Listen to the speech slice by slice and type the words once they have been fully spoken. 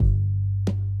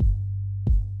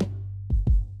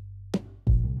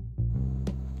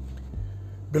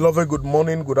Beloved, good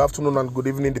morning, good afternoon, and good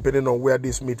evening, depending on where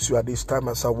this meets you at this time,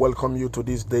 as I welcome you to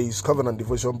this day's Covenant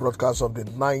Devotion broadcast of the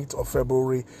 9th of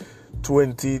February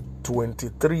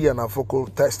 2023, and our focal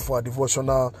text for our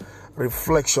devotional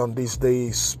reflection this day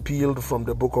is peeled from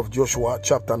the book of Joshua,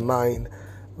 chapter 9,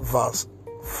 verse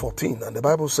 14. And the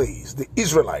Bible says, the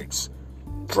Israelites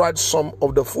tried some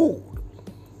of the food,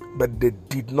 but they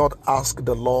did not ask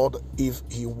the Lord if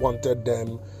he wanted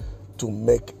them to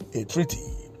make a treaty.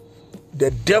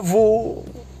 The devil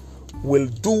will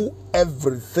do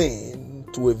everything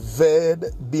to evade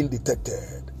being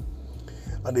detected.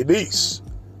 And it is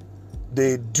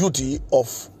the duty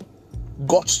of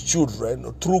God's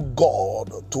children through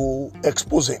God to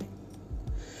expose him.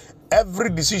 Every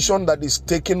decision that is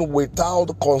taken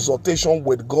without consultation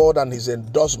with God and his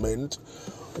endorsement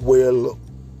will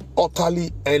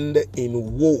utterly end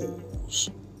in woes,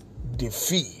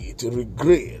 defeat,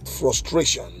 regret,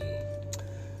 frustration.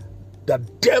 The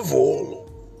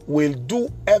devil will do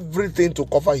everything to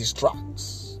cover his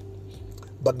tracks.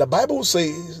 But the Bible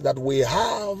says that we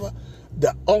have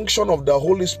the unction of the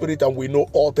Holy Spirit and we know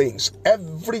all things.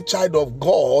 Every child of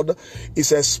God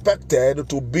is expected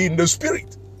to be in the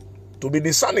Spirit, to be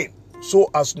discerning, so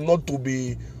as not to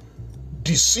be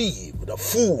deceived,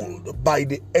 fooled by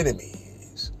the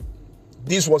enemies.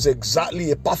 This was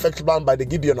exactly a perfect plan by the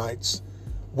Gibeonites.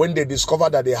 When they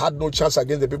discovered that they had no chance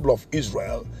against the people of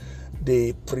Israel,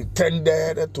 they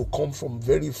pretended to come from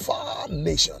very far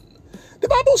nation. The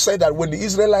Bible said that when the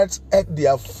Israelites ate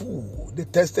their food, they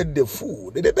tested the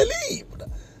food, they believed.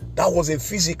 That was a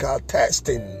physical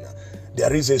testing.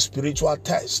 There is a spiritual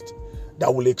test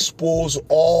that will expose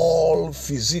all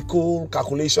physical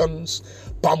calculations,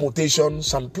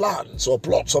 permutations, and plans or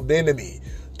plots of the enemy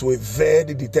to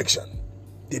evade detection.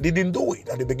 They didn't do it,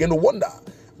 and they began to wonder.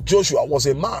 Joshua was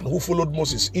a man who followed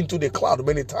Moses into the cloud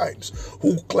many times,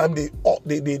 who climbed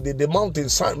the mountain,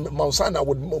 Mount Sinai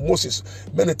with Moses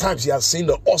many times. He has seen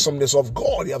the awesomeness of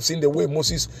God. He has seen the way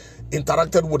Moses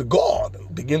interacted with God.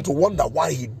 Begin to wonder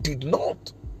why he did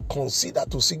not consider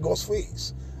to see God's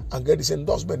face and get his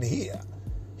endorsement here.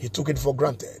 He took it for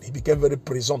granted. He became very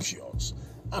presumptuous,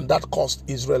 and that cost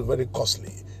Israel very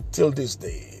costly till this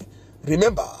day.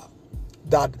 Remember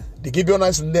that the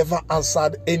Gibeonites never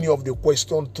answered any of the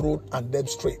question thrown at them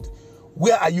straight.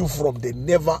 Where are you from? They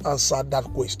never answered that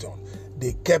question.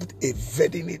 They kept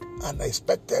evading it and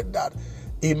expected that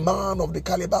a man of the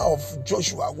caliber of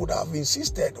Joshua would have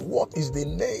insisted, what is the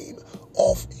name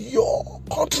of your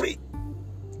country?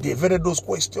 They evaded those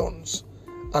questions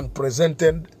and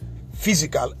presented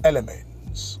physical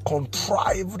elements,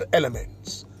 contrived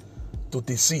elements to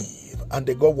deceive, and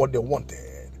they got what they wanted.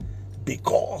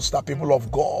 Because the people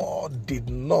of God did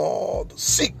not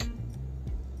seek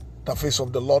the face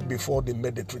of the Lord before they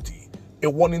made the treaty. A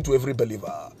warning to every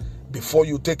believer: before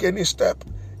you take any step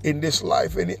in this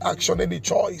life, any action, any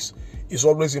choice, it's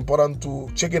always important to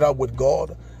check it out with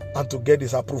God and to get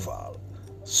his approval,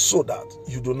 so that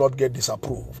you do not get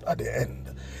disapproved at the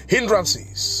end.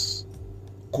 Hindrances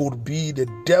could be the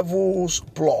devil's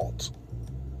plot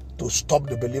to stop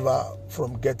the believer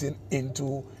from getting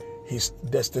into his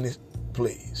destiny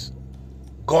place.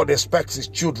 God expects his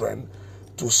children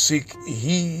to seek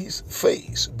his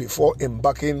face before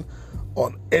embarking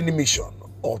on any mission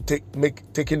or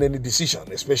taking any decision,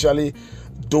 especially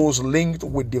those linked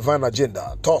with divine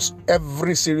agenda. Thus,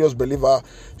 every serious believer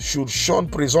should shun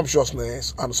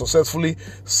presumptuousness and successfully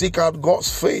seek out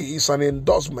God's face and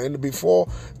endorsement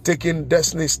before taking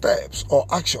destiny steps or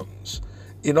actions.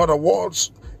 In other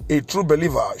words, a true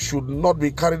believer should not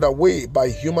be carried away by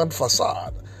human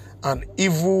facade and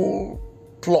evil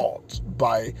plot,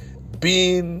 by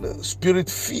being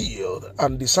spirit-filled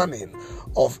and discerning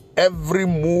of every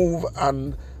move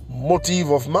and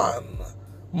motive of man.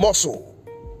 More so,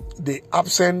 the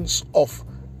absence of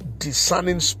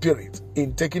discerning spirit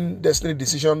in taking destiny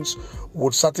decisions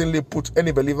would certainly put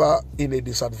any believer in a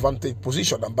disadvantaged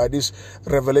position. And by this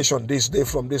revelation this day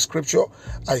from this scripture,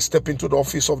 I step into the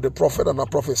office of the prophet and I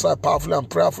prophesy powerfully and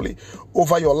prayerfully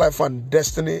over your life and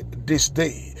destiny this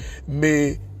day.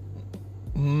 May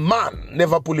man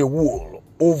never pull a wool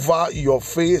over your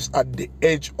face at the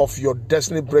edge of your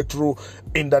destiny breakthrough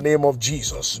in the name of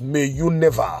Jesus. May you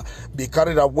never be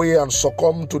carried away and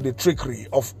succumb to the trickery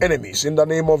of enemies in the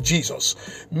name of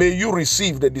Jesus. May you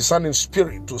receive the discerning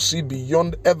spirit to see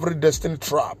beyond every destiny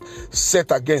trap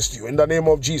set against you in the name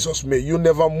of Jesus. May you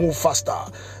never move faster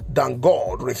than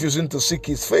God, refusing to seek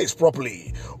his face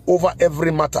properly over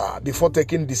every matter before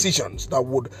taking decisions that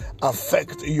would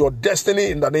affect your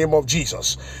destiny in the name of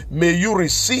Jesus. May you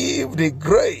receive the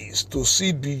grace to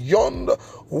see beyond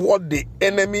what the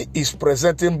enemy is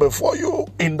presenting before you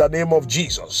in the name of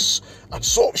Jesus. And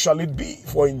so shall it be,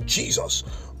 for in Jesus'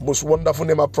 most wonderful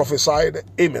name I prophesied.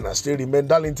 Amen. I still remain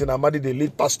Darlington Amadi, the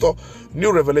lead pastor,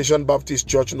 New Revelation Baptist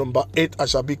Church, number 8,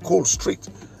 Ashabi Cole Street,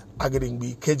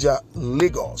 Agedingbi, Ikeja,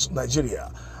 Lagos,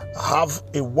 Nigeria. Have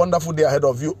a wonderful day ahead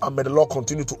of you, and may the Lord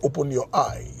continue to open your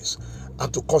eyes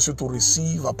and to cause you to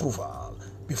receive approval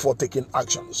before taking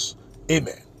actions.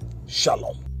 Amen.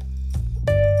 Shalom.